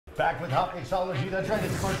Back with Hotmixology. That's right,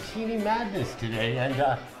 it's Martini Madness today, and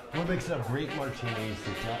we're mixing up great martinis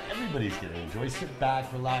that everybody's going to enjoy. Sit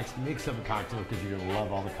back, relax, mix up a cocktail because you're going to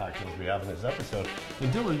love all the cocktails we have in this episode.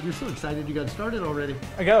 And Dylan, you're so excited you got started already.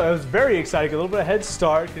 I was very excited, a little bit of head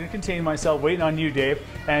start, didn't contain myself, waiting on you, Dave.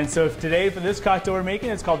 And so today for this cocktail we're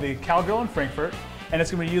making, it's called the COWGIRL in Frankfort. And it's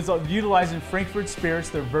going to be utilizing Frankfort Spirits,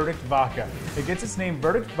 their Verdict Vodka. It gets its name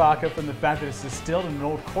Verdict Vodka from the fact that it's distilled in an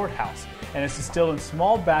old courthouse. And it's distilled in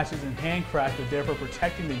small batches and handcrafted, therefore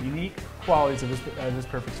protecting the unique qualities of this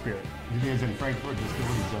perfect spirit. It is, and Frankfort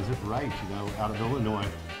Distillery does it right, you know, out of Illinois.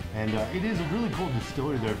 And it is a really cool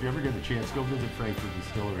distillery there. If you ever get the chance, go visit Frankfort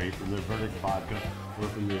Distillery from their Verdict Vodka or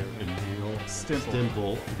from their Inhale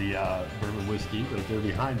Stimple, the bourbon whiskey right there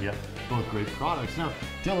behind you. Both great products. Now,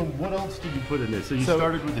 Dylan, what else did you put in this? So you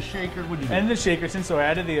started with the shaker. What did you do? And the shaker, so I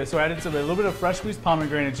added a little bit of fresh squeezed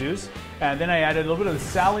pomegranate juice, and then I added a little bit of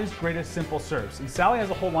Sally's Greatest Simple Syrups. And Sally has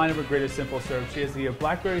a whole line of her Greatest Simple Syrups. She has the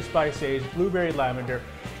blackberry spice sage, blueberry lavender,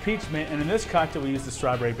 peach mint, and in this cocktail we use the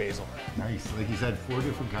strawberry basil. Nice. Like you said, 4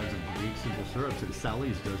 different kinds of great simple syrups. And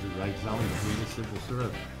Sally's does it right. Sally's Greatest Simple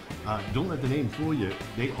Syrup. Don't let the name fool you.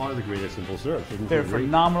 They are the greatest simple syrups. They're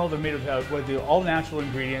phenomenal. They're made with the all-natural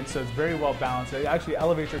ingredients, so it's very well balanced. It actually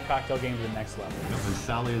elevates your cocktail game to the next level. And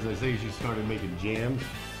Sally, as I say, she started making jams.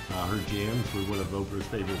 Her jams were one of Oprah's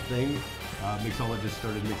favorite things. Mixologist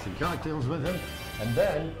started mixing cocktails with him, and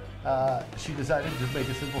then she decided to make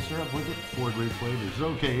a simple syrup with it. 4 great flavors.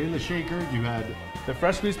 Okay, in the shaker you had the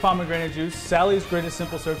fresh squeezed pomegranate juice, Sally's Greatest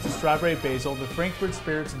Simple Syrups, the strawberry basil, the Frankfort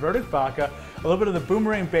Spirits Verdict Vodka, a little bit of the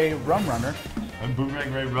Boomerang Bay Rum Runner. And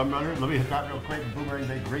Boomerang Bay Rum Runner. Let me hit that real quick. Boomerang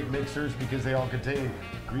Bay, great mixers because they all contain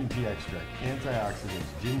green tea extract,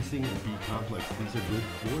 antioxidants, ginseng, and B complex. These are good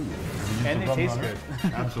for you. And they taste good.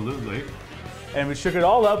 Absolutely. And we shook it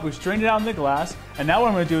all up, we strained it out in the glass, and now what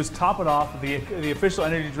I'm going to do is top it off with the official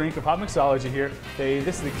energy drink of Hotmixology here.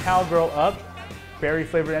 This is the COWGIRL Up berry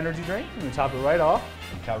flavored energy drink. I'm going to top it right off.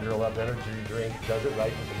 COWGIRL Up energy drink does it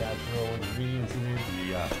right with the natural ingredients in it.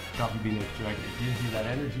 The coffee bean extract, it gives you that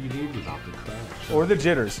energy you need without the crunch. Or the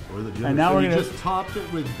jitters. Or the jitters. And now so we're going to just topped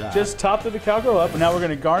it with that. Just topped it with the COWGIRL Up, and now we're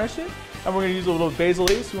going to garnish it. And we're going to use a little basil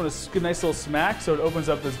leaves. You want to give a nice little smack so it opens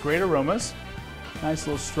up those great aromas. Nice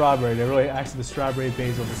little strawberry. They really actually the strawberry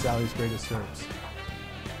basil to Sally's Greatest Syrups.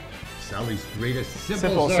 Sally's Greatest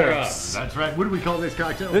Simple Syrups. That's right. What do we call this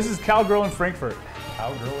cocktail? This is COWGIRL in Frankfort.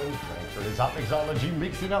 COWGIRL in Frankfort. It's Hotmixology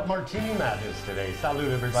mixing up Martini Madness today.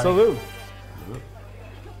 Salute, everybody. Salute.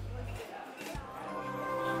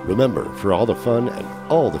 Remember, for all the fun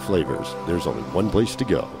and all the flavors, there's only one place to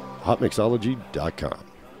go. Hotmixology.com.